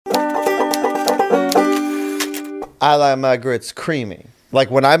I like my grits creamy. Like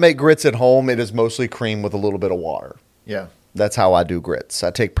when I make grits at home, it is mostly cream with a little bit of water. Yeah. That's how I do grits.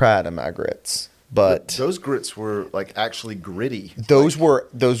 I take pride in my grits. But those grits were like actually gritty. Those were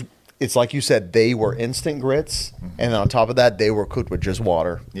it's like you said, they were instant grits, and on top of that, they were cooked with just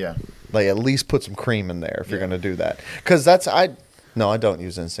water. Yeah. Like at least put some cream in there if you're going to do that. Because I don't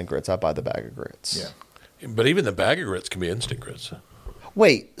use instant grits. I buy the bag of grits. Yeah. But even the bag of grits can be instant grits.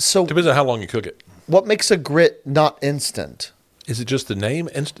 Wait, so Depends on how long you cook it. what makes a grit not instant? Is it just the name?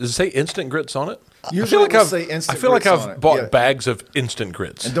 Does it say instant grits on it? Usually it will say instant I feel like grits on I've it. bought Yeah. bags of instant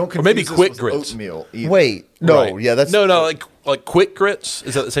grits. And don't confuse or maybe this quick with grits. oatmeal either. Wait, no, Right. yeah, that's no, like quick grits.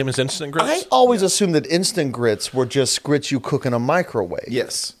 Is that the same as instant grits? I always assumed that instant grits were just grits you cook in a microwave.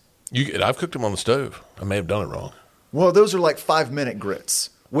 Yes. I've cooked them on the stove. I may have done it wrong. Well, those are like 5-minute grits,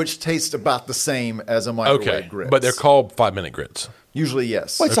 which taste about the same as a microwave Okay, grits. but they're called 5-minute grits. Usually,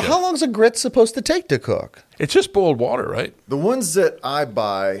 yes. Wait, so how long is a grit supposed to take to cook? It's just boiled water, right? The ones that I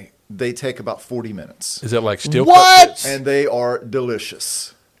buy, they take about 40 minutes. Is that like steel What? cut grits? And they are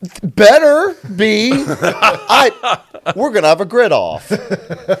delicious. Better be. We're gonna have a grit off.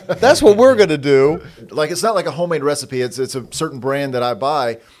 That's what we're gonna do. Like, it's not like a homemade recipe. It's a certain brand that I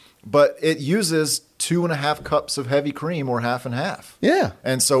buy, but it uses 2.5 cups of heavy cream or half and half. Yeah.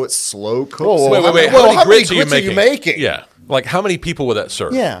 And so it's slow cooked. Whoa, whoa, Wait. Well, How many grits are you making? making? Yeah. Like how many people would that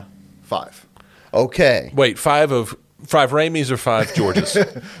serve? Yeah. 5. Okay. Wait, 5 Ramies or 5 Georges?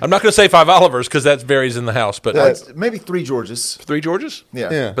 I'm not going to say 5 Olivers because that varies in the house, but Maybe 3 Georges. 3 Georges?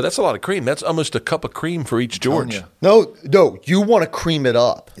 Yeah. Yeah. But that's a lot of cream. That's almost a cup of cream for each George. you. No, you want to cream it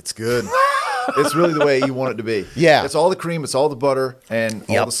up. It's good. It's really the way you want it to be. Yeah. It's all the cream, it's all the butter, and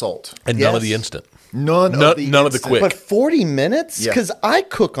all the salt. And none of Yes. the instant. None of the none of the instant. quick. But 40 minutes? Yeah. Because I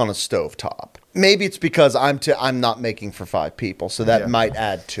cook on a stovetop. Maybe it's because I'm not making for 5 people, so that Yeah. might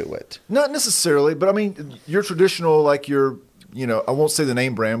add to it. Not necessarily, but I mean, your traditional, like I won't say the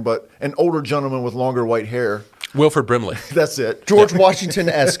name brand, but an older gentleman with longer white hair. Wilford Brimley. That's it. George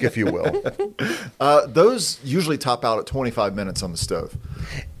Washington-esque, if you will. Those usually top out at 25 minutes on the stove.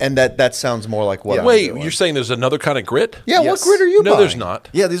 And that sounds more like what I'm Wait, doing. you're saying there's another kind of grit? Yeah, what Yes. grit are you No, buying? there's not.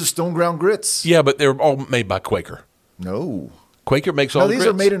 Yeah, these are stone ground grits. Yeah, but they're all made by Quaker. No. Quaker makes all No, the these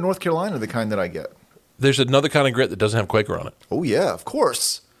grits. are made in North Carolina, the kind that I get. There's another kind of grit that doesn't have Quaker on it. Oh, yeah, of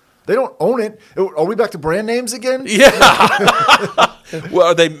course. They don't own it. Are we back to brand names again? Yeah. Well,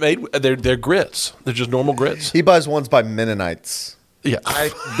 are they made? They're grits. They're just normal grits. He buys ones by Mennonites. Yeah.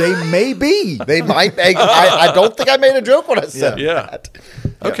 They may be. They might. I don't think I made a joke when I said Yeah. that.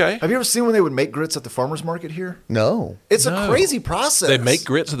 Okay. Have you ever seen when they would make grits at the farmer's market here? No, It's No. a crazy process. They make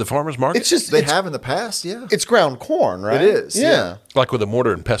grits at the farmer's market. it's just They have in the past, yeah. it's ground corn, right? It is, yeah. like with a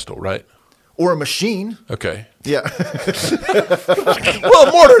mortar and pestle, right? Or a machine. Okay. Yeah. Well,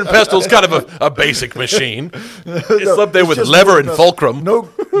 a mortar and pestle is kind of a basic machine. It's up there It's with just lever more and of a- fulcrum.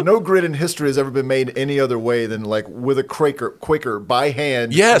 No grit in history has ever been made any other way than like with a Quaker by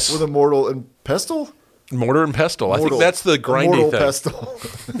hand. Yes. With a mortar and pestle? Mortar and pestle. I think Mortal. that's the A grindy mortal thing. pestle.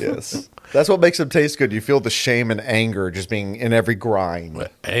 Yes, that's what makes them taste good. You feel the shame and anger just being in every grind.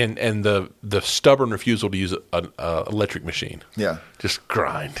 And the stubborn refusal to use an electric machine. Yeah. Just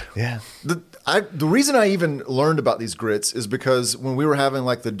grind. Yeah, The reason I even learned about these grits is because when we were having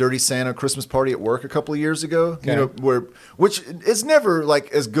like the Dirty Santa Christmas party at work a couple of years ago, which is never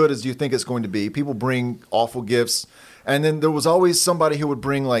like as good as you think it's going to be. People bring awful gifts, and then there was always somebody who would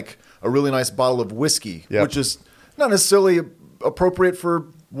bring like a really nice bottle of whiskey, Yep. which is not necessarily appropriate for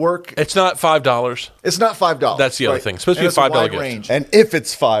work. It's not $5. It's not $5. That's the other thing. It's supposed to be And a it's $5 wide gift. range. and if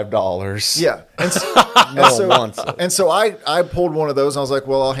it's $5, Yeah. And so, no one wants it. and so I pulled one of those and I was like,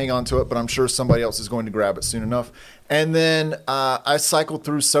 well, I'll hang on to it, but I'm sure somebody else is going to grab it soon enough. And then I cycled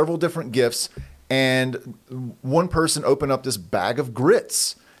through several different gifts, and one person opened up this bag of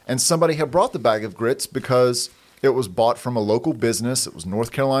grits, and somebody had brought the bag of grits because it was bought from a local business. It was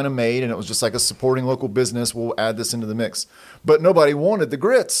North Carolina made, and it was just like a supporting local business. We'll add this into the mix. But nobody wanted the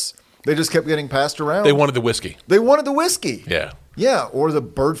grits. They just kept getting passed around. They wanted the whiskey. They wanted the whiskey. Yeah. Yeah, or the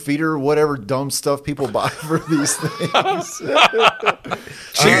bird feeder, whatever dumb stuff people buy for these things.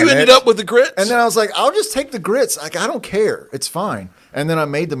 So you ended up with the grits? And then I was like, I'll just take the grits. Like, I don't care. It's fine. And then I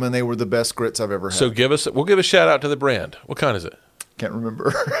made them, and they were the best grits I've ever had. So we'll give a shout out to the brand. What kind is it? Can't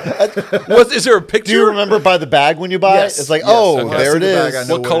remember. Is there a picture? Do you remember by the bag when you buy Yes. it? It's like, Yes. oh, Okay. there I it see the bag, I is.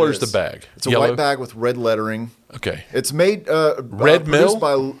 know What what color it is the is. bag? It's a Yellow? white bag with red lettering. Okay. It's made Red Mill? produced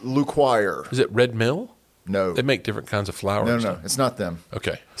by Luquire. Is it Red Mill? No. They make different kinds of flour. No, and no, stuff. it's not them.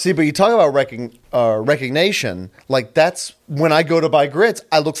 Okay. See, but you talk about recognition. Like that's when I go to buy grits,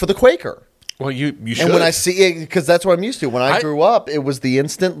 I look for the Quaker. Well, you should. And when I see it, because that's what I'm used to. When I grew up, it was the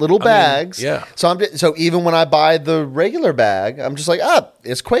instant little bags. yeah. So even when I buy the regular bag, I'm just like,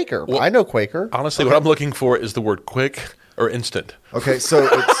 it's Quaker. Well, I know Quaker. Honestly, what I'm looking for is the word quick or instant. Okay, so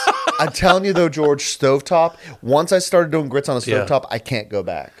it's I'm telling you though, George, stovetop. Once I started doing grits on a stovetop, I can't go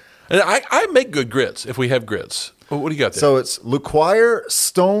back. And I make good grits if we have grits. What do you got there? so it's L'Acquire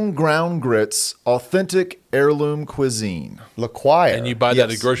Stone Ground Grits, authentic heirloom cuisine. L'Acquire. and you buy that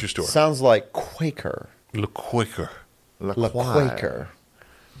at a grocery store. Sounds like Quaker. Le Quaker. Quaker.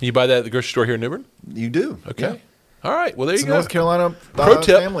 You buy that at the grocery store here in New Bern? You do. Okay. Yeah. All right. Well, there It's you a go. North Carolina Pro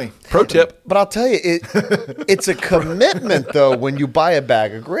tip. family. Pro tip. But I'll tell you, it's a commitment though when you buy a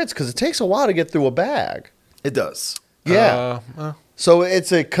bag of grits because it takes a while to get through a bag. It does. Yeah. So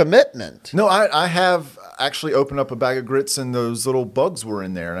it's a commitment. No, I have actually opened up a bag of grits and those little bugs were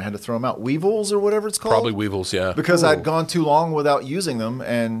in there and I had to throw them out. Weevils or whatever it's called. Probably weevils, yeah. Because I'd gone too long without using them,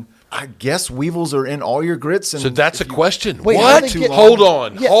 and I guess weevils are in all your grits. And So that's a question. Wait, how What? do they get- Hold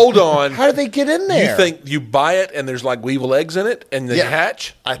on. Yeah. Hold on. How do they get in there? You think you buy it and there's like weevil eggs in it and they Yeah.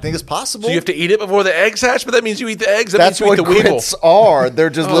 hatch? I think it's possible. So you have to eat it before the eggs hatch, but that means you eat the eggs. That That's means you what eat the weevil. grits are. They're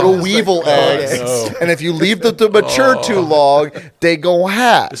just little it's weevil like eggs. eggs. And if you leave them to mature too long, they go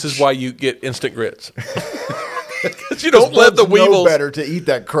hatch. This is why you get instant grits. 'Cause you don't let the Bugs know weevils. better to eat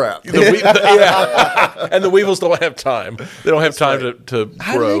that crap. Yeah. And the weevils don't have time. They don't have time to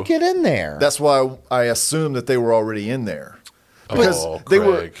How grow. do they get in there? That's why I assumed that they were already in there. Because Oh, they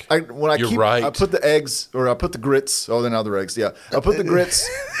were Craig. when I You're keep right. I put the eggs or I put the grits. Oh, they're now they're eggs. Yeah, I put the grits.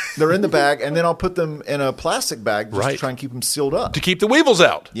 They're in the bag, and then I'll put them in a plastic bag just to Right. try and keep them sealed up. to keep the weevils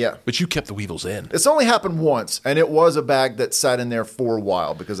out. Yeah. But you kept the weevils in. It's only happened once, and it was a bag that sat in there for a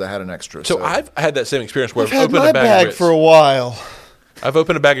while because I had an extra. So I've had that same experience where I've I've had opened my a bag, of bag grits. for a while. I've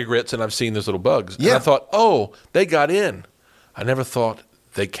opened a bag of grits and I've seen those little bugs. And Yeah. I thought, oh, they got in. I never thought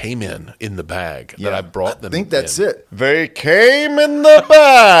they came in the bag that I brought them. I think that's in. it. They came in the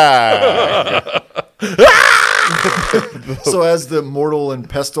bag. So as the mortal and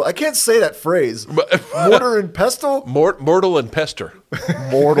pestle, I can't say that phrase. Mortar and pestle. Mortal and pester.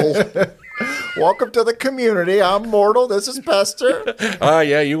 Mortal. Welcome to the community. I'm mortal. This is pester.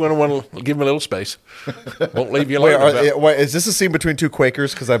 Yeah, you want to give them a little space. Won't leave you Wait, alone. wait, is this a scene between two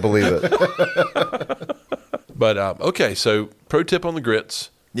Quakers? Because I believe it. But okay, so pro tip on the grits: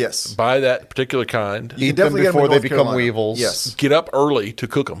 Yes. buy that particular kind. Eat them definitely get 'em in before they North become Carolina. weevils. Yes. Get up early to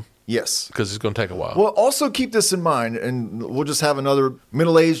cook them Yes. because it's going to take a while. Well, also keep this in mind, and we'll just have another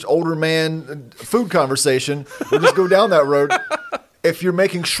middle-aged older man food conversation. We'll just go down that road. If you're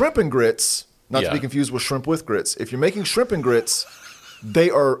making shrimp and grits, not Yeah. to be confused with shrimp with grits. If you're making shrimp and grits,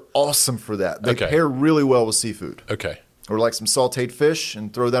 they are awesome for that. They Okay. pair really well with seafood. Okay. Or like some sauteed fish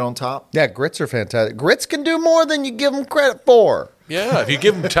and throw that on top. Yeah, grits are fantastic. Grits can do more than you give them credit for. Yeah, if you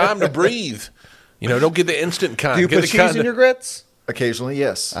give them time to breathe, don't get the instant kind. Do you Get put the cheese kind in your grits? Occasionally,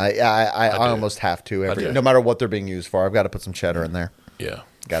 yes. I do. almost have to every, do. no matter what they're being used for. I've got to put some cheddar in there. Yeah.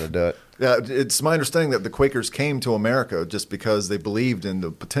 Got to do it. It's my understanding that the Quakers came to America just because they believed in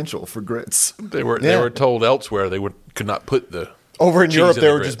the potential for grits. They were Yeah. told elsewhere they could not put the Over in cheese Europe, in they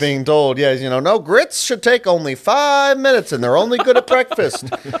the were grits. just being told, no, grits should take only 5 minutes, and they're only good at breakfast.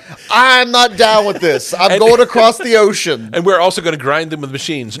 I'm not down with this. I'm going across the ocean. And we're also going to grind them with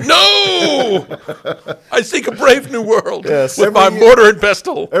machines. No! I seek a brave new world Yes. with my mortar and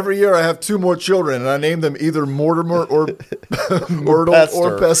pestle. Every year I have 2 more children, and I name them either Mortimer or Myrtle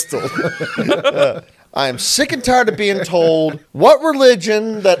or Pestle. I am sick and tired of being told what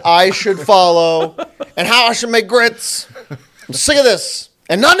religion that I should follow and how I should make grits. I'm sick of this.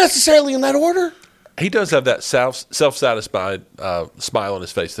 And not necessarily in that order. He does have that self-satisfied smile on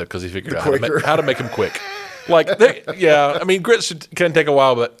his face, though, because he figured out how to make them quick. Grits can take a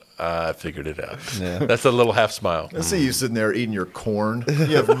while, but I figured it out. Yeah. That's a little half smile. I see you sitting there eating your corn.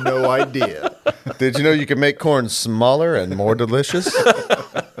 You have no idea. Did you know you can make corn smaller and more delicious?